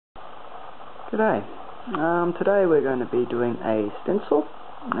G'day. Today we're going to be doing a stencil,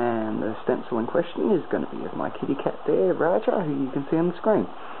 and the stencil in question is going to be of my kitty cat there, Raja, who you can see on the screen.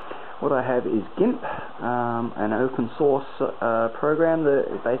 What I have is Gimp, an open source program that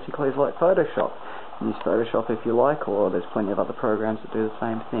basically is like Photoshop. Use Photoshop if you like, or there's plenty of other programs that do the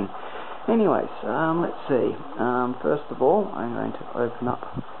same thing. Anyways, let's see. First of all, I'm going to open up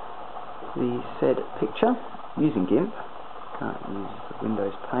the said picture using Gimp. Can't use the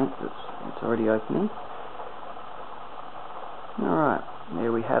Windows Paint, it's already opening. Alright,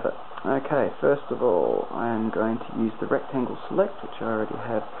 there we have it. Okay, first of all, I am going to use the rectangle select, which I already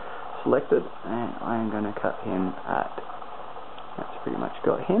have selected, and I am going to cut him at, that's pretty much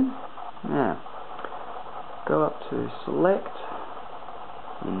got him. Now, go up to select,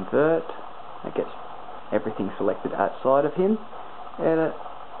 invert, that gets everything selected outside of him, edit,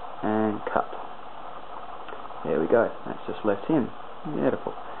 and cut. There we go, that's just left him.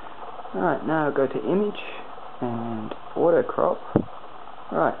 Beautiful. Alright, now go to image and auto crop.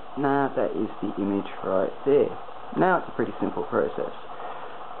 Right, now that is the image right there. Now it's a pretty simple process.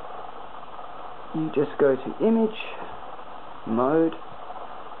 You just go to image, mode,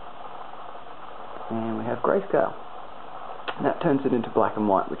 and we have grayscale. That turns it into black and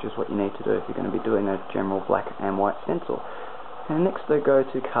white, which is what you need to do if you're going to be doing a general black and white stencil. And next they go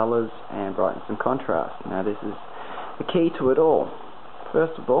to colours and brightness and contrast. Now this is the key to it all.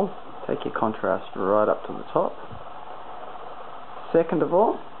 First of all, take your contrast right up to the top. Second of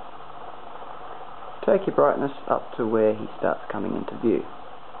all, take your brightness up to where he starts coming into view.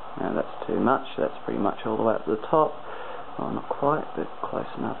 Now that's too much, that's pretty much all the way up to the top. Well, not quite, but close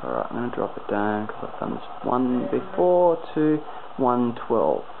enough. Alright, I'm going to drop it down because I've done this one before to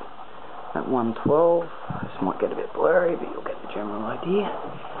 112. At 112, this might get a bit blurry, but you'll get the general idea.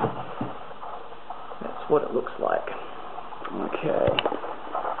 That's what it looks like. Okay.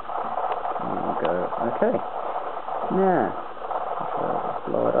 There we go. Okay. Now, I'll just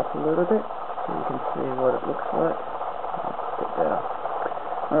blow it up a little bit so you can see what it looks like. That's a bit better.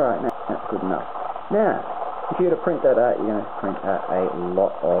 Alright, now that's good enough. Now, if you were to print that out, you're going to print out a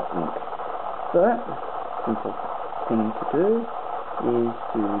lot of ink. So, simple thing to do is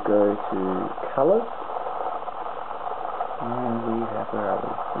to go to colours, and we have, where are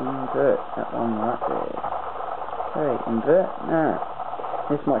we? Invert, that one right there. Okay, invert. Now,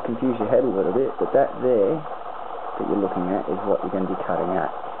 this might confuse your head a little bit, but that there that you're looking at is what you're going to be cutting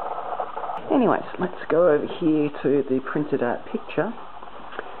out. Anyways, let's go over here to the printed out picture.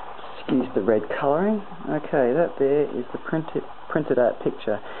 Excuse the red colouring. Okay, that there is the printed out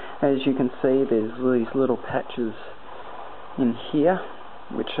picture. As you can see, there's these little patches in here,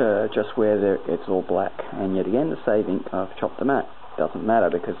 which are just where it's all black, and yet again the save ink, I've chopped them out. Doesn't matter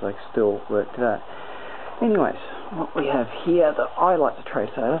because they still worked out. Anyways, what we have here that I like to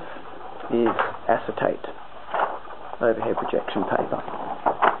trace out of is acetate, overhead projection paper.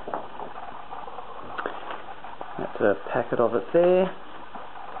 That's a packet of it there,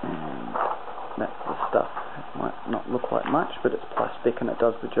 and that's the stuff. It might not look like much, but it's plastic and it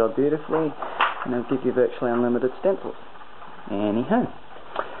does the job beautifully, and it'll give you virtually unlimited stencils. Anyhow,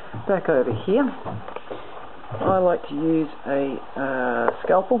 back over here, I like to use a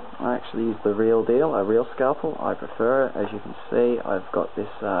scalpel. I actually use the real deal, a real scalpel. I prefer it. As you can see, I've got this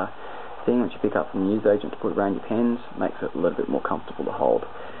thing which you pick up from the newsagent to put around your pens. Makes it a little bit more comfortable to hold.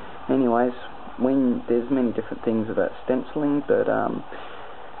 Anyways, there's many different things about stenciling, but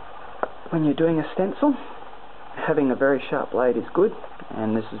when you're doing a stencil, having a very sharp blade is good,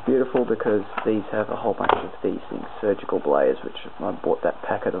 and this is beautiful because these have a whole bunch of these things, surgical blades, which I bought that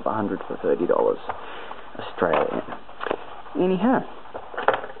packet of 100 for $30 Australian. Anyhow,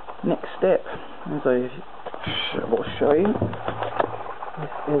 next step, as I will show you,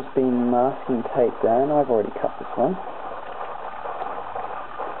 this has been masking tape down. I've already cut this one.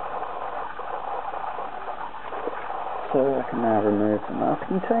 So I can now remove the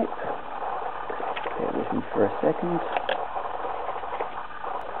masking tape. Bear with me for a second.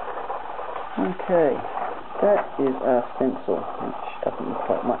 Okay, that is our stencil, which doesn't look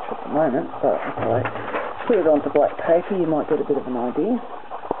like much at the moment, but if I put it onto black paper you might get a bit of an idea.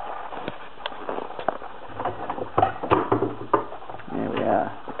 There we are,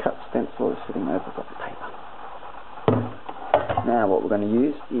 the cut stencil is sitting over black paper. Now what we're going to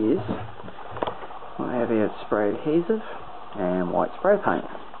use is, I have here spray adhesive and white spray paint.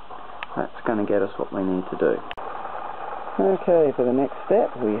 That's going to get us what we need to do. Okay, for the next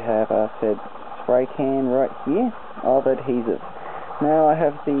step we have our said spray can right here of adhesive. Now I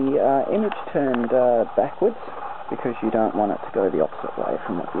have the image turned backwards because you don't want it to go the opposite way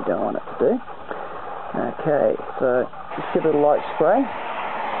from what you don't want it to do. Okay, so just give it a light spray.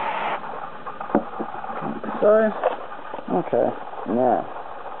 So, okay, now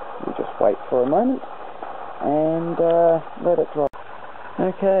we just wait for a moment and let it dry.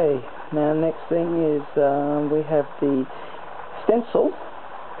 Okay, now next thing is we have the stencil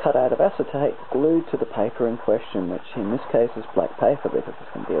cut out of acetate glued to the paper in question, which in this case is black paper because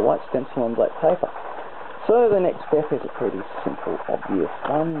it's going to be a white stencil on black paper. So the next step is a pretty simple, obvious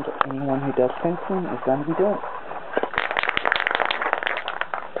one that anyone who does stenciling is going to be doing.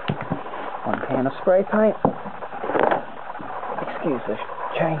 One can of spray paint. Excuse the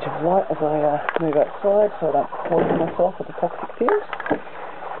change of light as I move outside so I don't poison myself with the toxic fumes.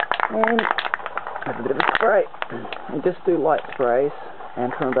 And have a bit of a spray. And just do light sprays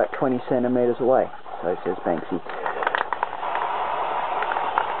and from about 20 centimeters away. So says Banksy.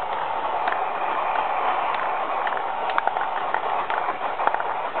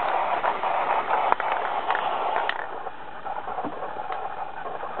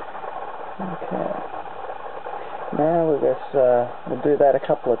 Okay. Now we'll do that a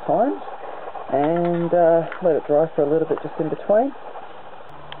couple of times and let it dry for a little bit just in between.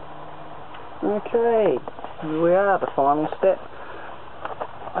 Okay, here we are, the final step.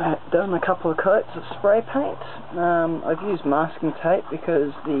 I've done a couple of coats of spray paint. I've used masking tape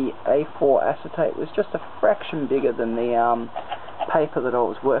because the A4 acetate was just a fraction bigger than the paper that I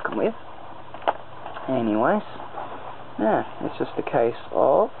was working with. Anyways, now it's just a case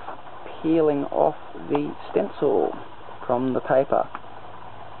of peeling off the stencil from the paper.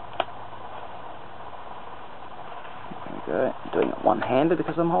 There we go. I'm doing it one-handed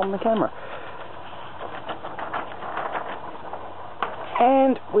because I'm holding the camera.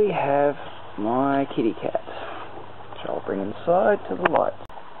 And we have my kitty cat, which I'll bring inside to the light.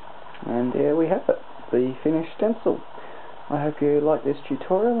 And there we have it, the finished stencil. I hope you like this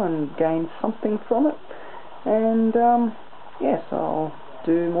tutorial and gained something from it. And yes, I'll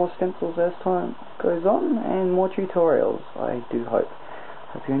do more stencils as time goes on and more tutorials, I do hope.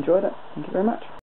 Hope you enjoyed it. Thank you very much.